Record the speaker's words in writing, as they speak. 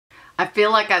I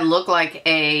feel like I look like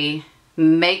a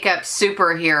makeup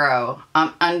superhero.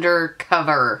 I'm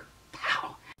undercover.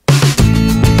 Pow.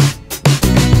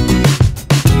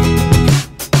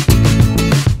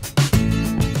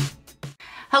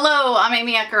 Hello, I'm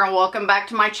Amy Ecker and welcome back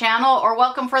to my channel, or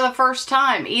welcome for the first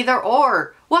time. Either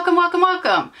or. Welcome, welcome,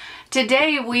 welcome.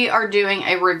 Today we are doing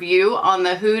a review on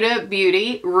the Huda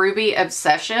Beauty Ruby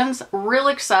Obsessions. Real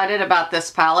excited about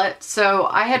this palette. So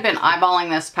I had been eyeballing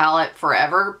this palette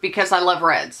forever because I love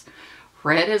reds.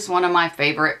 Red is one of my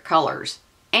favorite colors.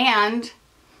 And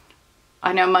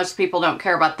I know most people don't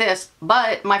care about this,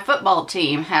 but my football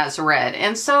team has red.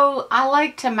 And so I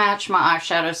like to match my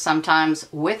eyeshadows sometimes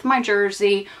with my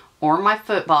jersey or my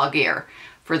football gear.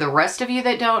 For the rest of you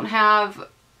that don't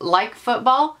like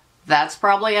football, that's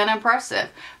probably unimpressive.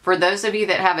 For those of you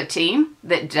that have a team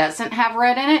that doesn't have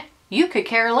red in it, you could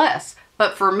care less.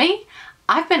 But for me,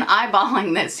 I've been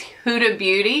eyeballing this Huda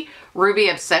Beauty Ruby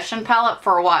Obsession palette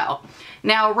for a while.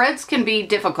 Now, reds can be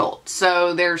difficult.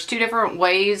 So there's two different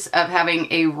ways of having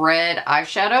a red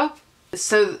eyeshadow.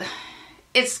 So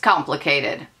it's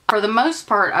complicated. For the most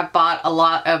part, I've bought a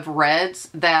lot of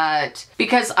reds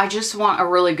because I just want a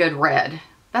really good red.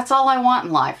 That's all I want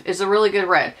in life, is a really good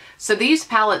red. So these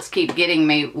palettes keep getting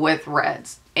me with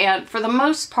reds. And for the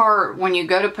most part, when you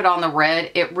go to put on the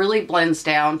red, it really blends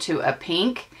down to a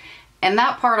pink. And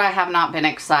that part I have not been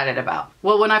excited about.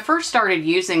 Well, when I first started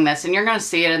using this, and you're going to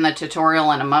see it in the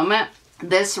tutorial in a moment,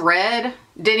 this red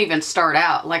didn't even start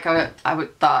out. Like I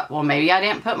thought, well, maybe I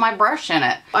didn't put my brush in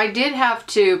it. I did have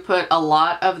to put a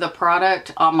lot of the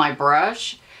product on my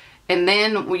brush. And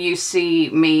then you see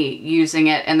me using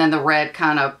it, and then the red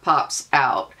kind of pops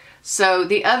out. So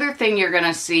the other thing you're going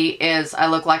to see is I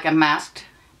look like a masked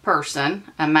person,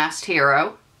 a masked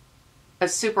hero, a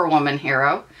superwoman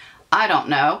hero. I don't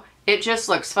know. It just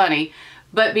looks funny.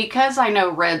 But because I know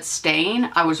red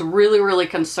stain, I was really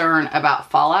concerned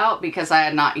about fallout because I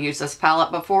had not used this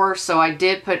palette before. So I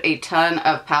did put a ton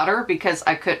of powder because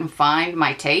I couldn't find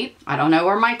my tape. I don't know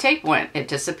where my tape went. It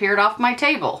disappeared off my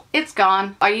table. It's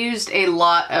gone. I used a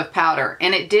lot of powder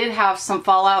and it did have some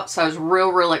fallout. So I was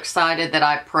real excited that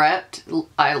I prepped.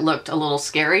 I looked a little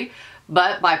scary,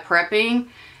 but by prepping,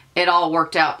 it all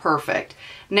worked out perfect.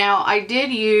 Now, I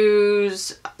did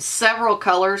use several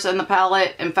colors in the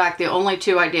palette. In fact, the only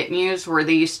two I didn't use were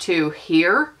these two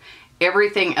here.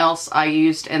 Everything else I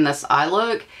used in this eye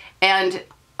look. And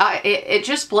it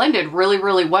just blended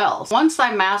really well. Once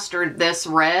I mastered this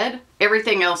red,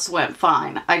 everything else went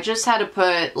fine. I just had to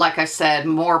put, like I said,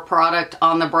 more product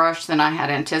on the brush than I had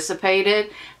anticipated.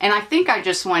 And I think I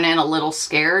just went in a little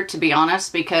scared, to be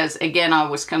honest, because again, I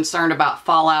was concerned about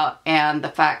fallout and the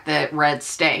fact that red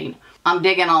stain. I'm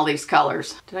digging all these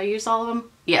colors. Did I use all of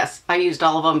them? Yes, I used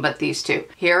all of them but these two.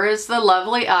 Here is the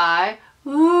lovely eye.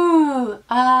 Ooh,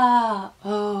 ah,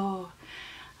 oh.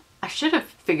 I should have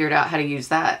figured out how to use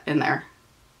that in there.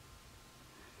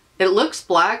 It looks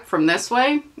black from this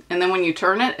way, and then when you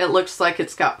turn it, it looks like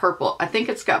it's got purple. I think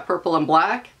it's got purple and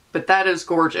black, but that is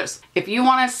gorgeous. If you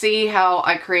want to see how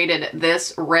I created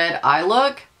this red eye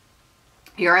look,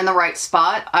 you're in the right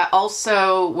spot. I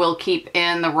also will keep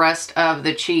in the rest of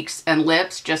the cheeks and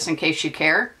lips just in case you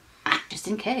care. Just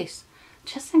in case.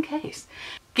 Just in case.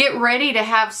 Get ready to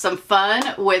have some fun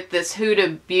with this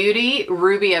Huda Beauty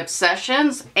Ruby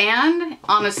Obsessions. And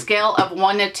on a scale of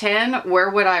 1 to 10, where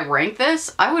would I rank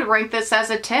this? I would rank this as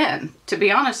a 10. To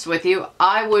be honest with you,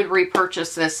 I would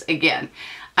repurchase this again.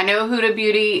 I know Huda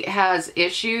Beauty has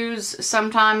issues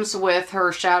sometimes with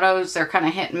her shadows. They're kind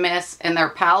of hit and miss in their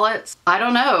palettes. I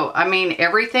don't know. I mean,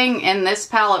 everything in this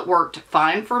palette worked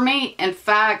fine for me. In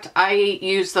fact, I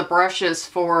used the brushes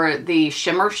for the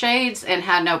shimmer shades and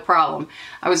had no problem.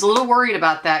 I was a little worried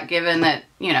about that given that,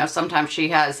 you know, sometimes she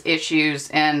has issues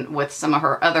with some of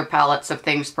her other palettes of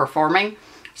things performing.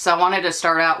 So I wanted to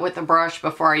start out with the brush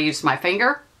before I used my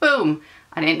finger. Boom.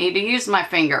 I didn't need to use my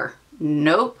finger.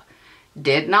 Nope.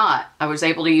 Did not. I was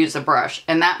able to use a brush,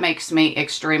 and that makes me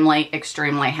extremely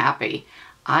happy.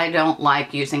 I don't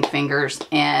like using fingers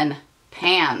in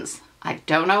pans. I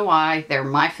don't know why. They're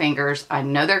my fingers. I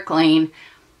know they're clean,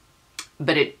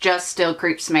 but it just still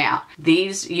creeps me out.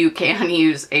 These you can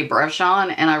use a brush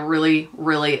on, and I really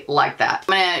like that.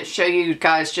 I'm going to show you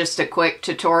guys just a quick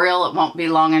tutorial. It won't be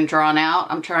long and drawn out.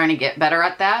 I'm trying to get better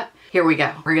at that. Here we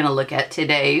go. We're going to look at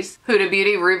today's Huda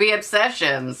Beauty Ruby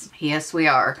Obsessions. Yes, we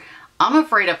are. I'm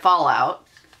afraid of fallout.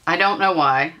 I don't know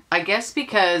why. I guess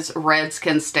because reds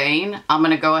can stain. I'm going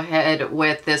to go ahead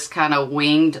with this kind of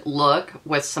winged look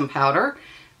with some powder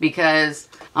because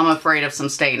I'm afraid of some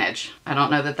stainage. I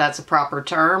don't know that that's a proper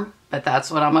term, but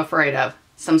that's what I'm afraid of.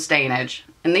 some stainage.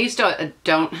 And these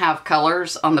don't have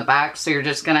colors on the back, so you're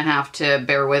just gonna have to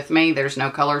bear with me. There's no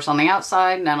colors on the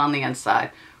outside, none on the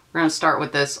inside. We're gonna start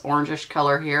with this orangish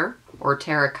color here, or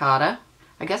terracotta.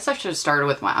 I guess I should have started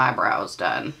with my eyebrows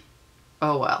done.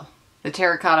 Oh well. The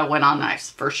terracotta went on nice,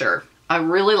 for sure. I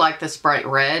really like this bright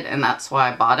red, and that's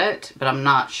why I bought it, but I'm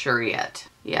not sure yet.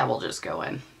 Yeah, we'll just go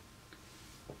in.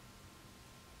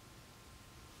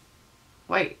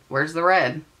 Wait, where's the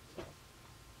red?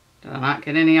 Did I not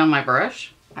get any on my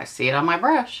brush? I see it on my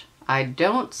brush. I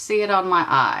don't see it on my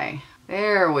eye.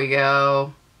 There we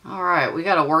go. All right, we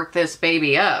gotta work this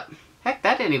baby up. Heck,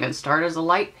 that didn't even start as a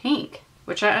light pink,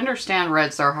 which I understand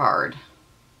reds are hard.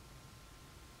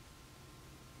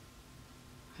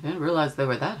 I didn't realize they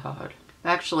were that hard.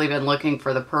 I've actually been looking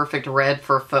for the perfect red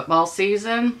for football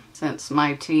season. Since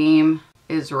my team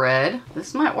is red,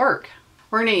 this might work.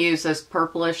 We're gonna use this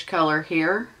purplish color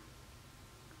here,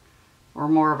 or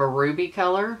more of a ruby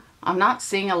color. I'm not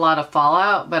seeing a lot of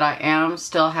fallout, but I am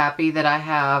still happy that I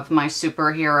have my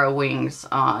superhero wings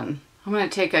on. I'm gonna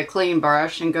take a clean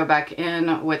brush and go back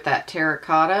in with that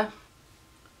terracotta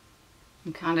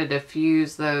and kind of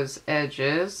diffuse those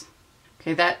edges.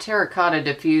 Okay, that terracotta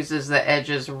diffuses the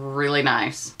edges really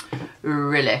nice.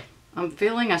 Really. I'm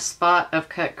feeling a spot of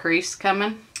cut crease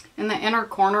coming. In the inner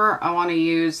corner, I want to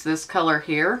use this color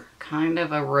here, kind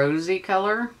of a rosy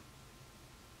color.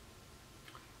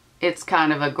 It's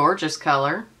kind of a gorgeous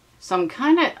color. So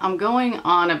I'm going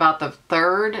on about the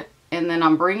third, and then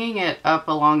I'm bringing it up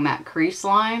along that crease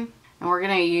line, and we're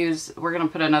gonna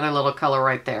put another little color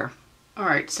right there. All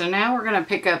right, so now we're gonna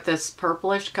pick up this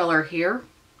purplish color here.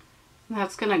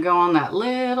 That's going to go on that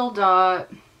little dot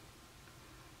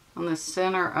on the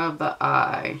center of the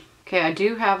eye. Okay, I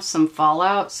do have some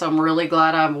fallout, so I'm really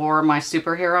glad I wore my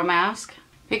superhero mask.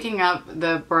 Picking up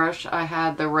the brush I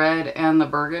had the red and the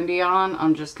burgundy on,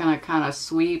 I'm just going to kind of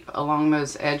sweep along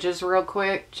those edges real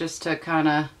quick, just to kind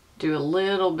of do a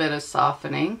little bit of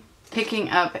softening. Picking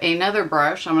up another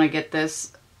brush, I'm going to get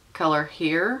this color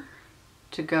here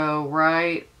to go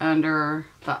right under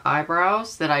the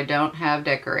eyebrows that I don't have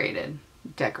decorated.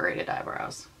 Decorated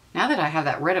eyebrows. Now that I have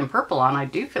that red and purple on, I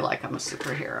do feel like I'm a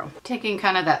superhero. Taking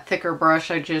kind of that thicker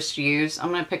brush I just used, I'm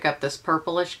going to pick up this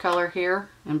purplish color here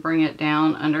and bring it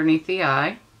down underneath the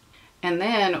eye. And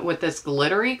then with this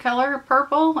glittery color,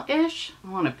 purple-ish, I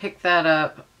want to pick that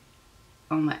up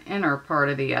on the inner part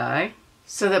of the eye,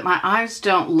 so that my eyes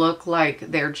don't look like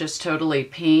they're just totally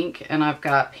pink and I've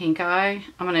got pink eye.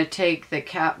 I'm going to take the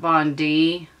Kat Von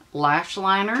D lash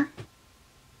liner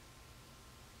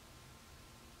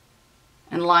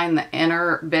and line the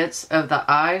inner bits of the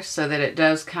eye so that it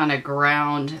does kind of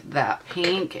ground that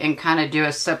pink and kind of do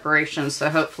a separation, so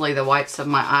hopefully the whites of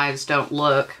my eyes don't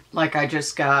look like I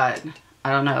just got,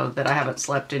 I don't know, that I haven't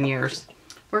slept in years.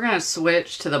 We're going to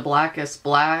switch to the Blackest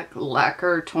Black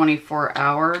Lacquer 24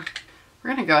 Hour. We're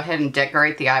going to go ahead and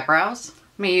decorate the eyebrows.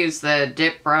 I'm going to use the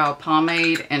Dip Brow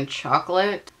Pomade in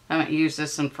Chocolate. I haven't used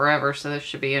this in forever, so this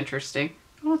should be interesting.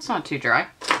 Oh, it's not too dry.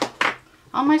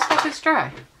 All my stuff is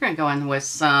dry. We're going to go in with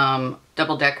some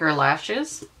Double Decker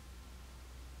lashes.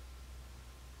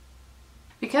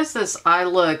 Because this eye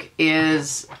look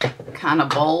is kind of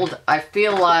bold, I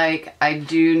feel like I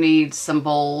do need some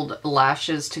bold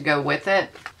lashes to go with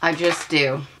it. I just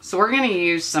do. So we're going to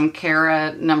use some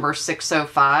Cara number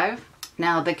 605.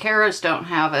 Now the Caras don't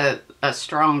have a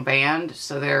strong band,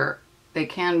 so they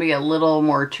can be a little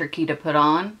more tricky to put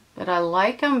on. But I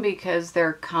like them because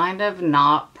they're kind of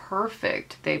not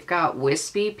perfect. They've got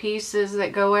wispy pieces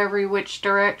that go every which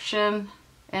direction.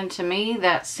 And to me,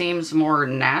 that seems more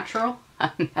natural.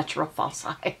 Natural false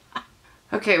eye.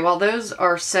 Okay, while those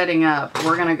are setting up,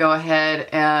 we're going to go ahead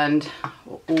and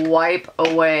wipe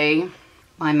away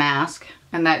my mask.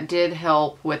 And that did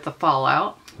help with the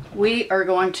fallout. We are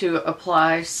going to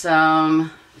apply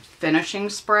some finishing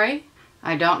spray.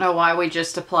 I don't know why we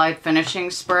just applied finishing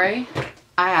spray.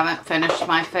 I haven't finished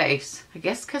my face. I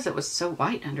guess because it was so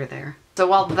white under there. So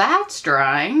while that's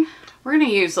drying, we're going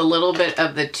to use a little bit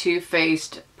of the Too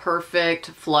Faced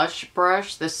Perfect Flush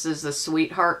Brush. This is the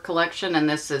Sweetheart collection, and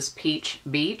this is Peach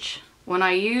Beach. When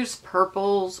I use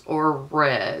purples or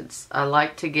reds, I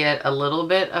like to get a little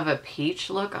bit of a peach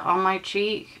look on my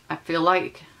cheek. I feel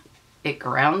like it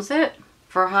grounds it.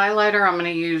 For highlighter, I'm going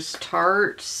to use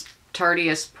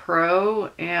Tarteist Pro,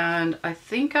 and I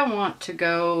think I want to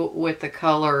go with the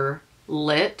color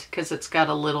Lit because it's got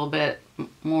a little bit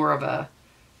more of a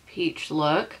peach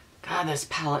look. God, this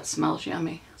palette smells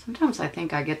yummy. Sometimes I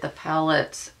think I get the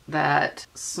palettes that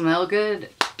smell good,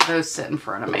 those sit in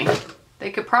front of me. They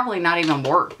could probably not even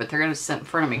work, but they're going to sit in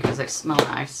front of me because they smell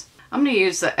nice. I'm going to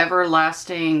use the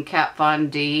Everlasting Kat Von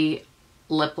D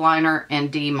lip liner in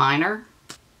D minor.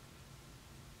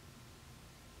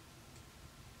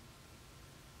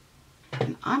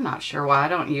 And I'm not sure why I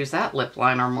don't use that lip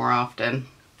liner more often.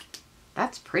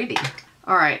 That's pretty.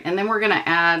 All right, and then we're gonna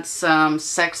add some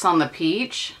Sex on the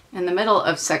Peach. In the middle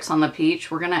of Sex on the Peach,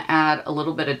 we're gonna add a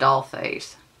little bit of Doll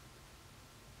Face.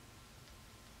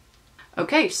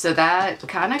 Okay, so that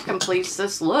kind of completes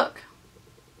this look.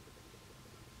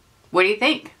 What do you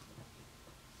think?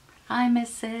 Hi,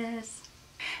 Mrs.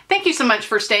 Thank you so much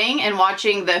for staying and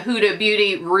watching the Huda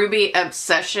Beauty Ruby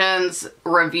Obsessions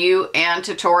review and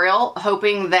tutorial.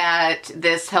 Hoping that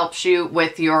this helps you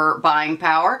with your buying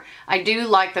power. I do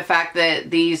like the fact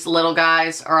that these little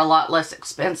guys are a lot less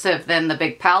expensive than the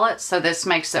big palettes, so this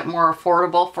makes it more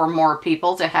affordable for more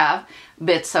people to have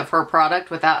bits of her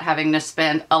product without having to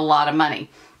spend a lot of money.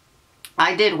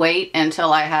 I did wait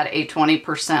until I had a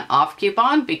 20% off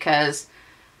coupon because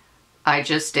I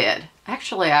just did.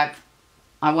 Actually,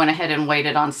 I went ahead and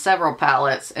waited on several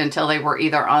palettes until they were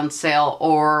either on sale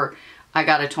or I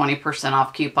got a 20%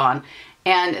 off coupon.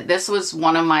 And this was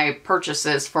one of my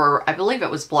purchases for, I believe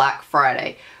it was Black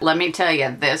Friday. Let me tell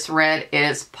you, this red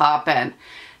is poppin'.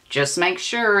 Just make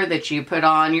sure that you put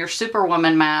on your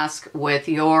Superwoman mask with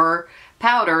your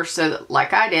powder, so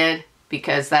like I did,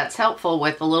 because that's helpful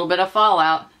with a little bit of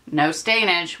fallout. No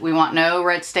stainage. We want no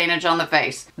red stainage on the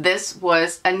face. This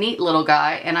was a neat little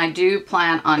guy, and I do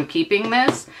plan on keeping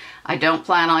this. I don't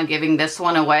plan on giving this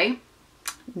one away.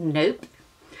 Nope.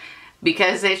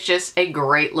 Because it's just a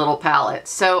great little palette.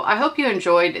 So I hope you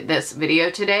enjoyed this video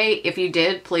today. If you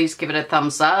did, please give it a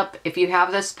thumbs up. If you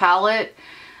have this palette,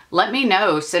 let me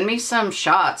know. Send me some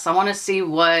shots. I want to see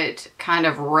what kind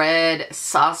of red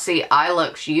saucy eye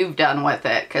looks you've done with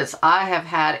it, because I have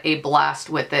had a blast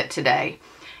with it today.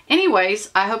 Anyways,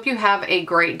 I hope you have a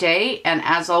great day, and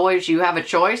as always, you have a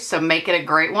choice, so make it a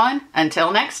great one.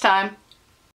 Until next time.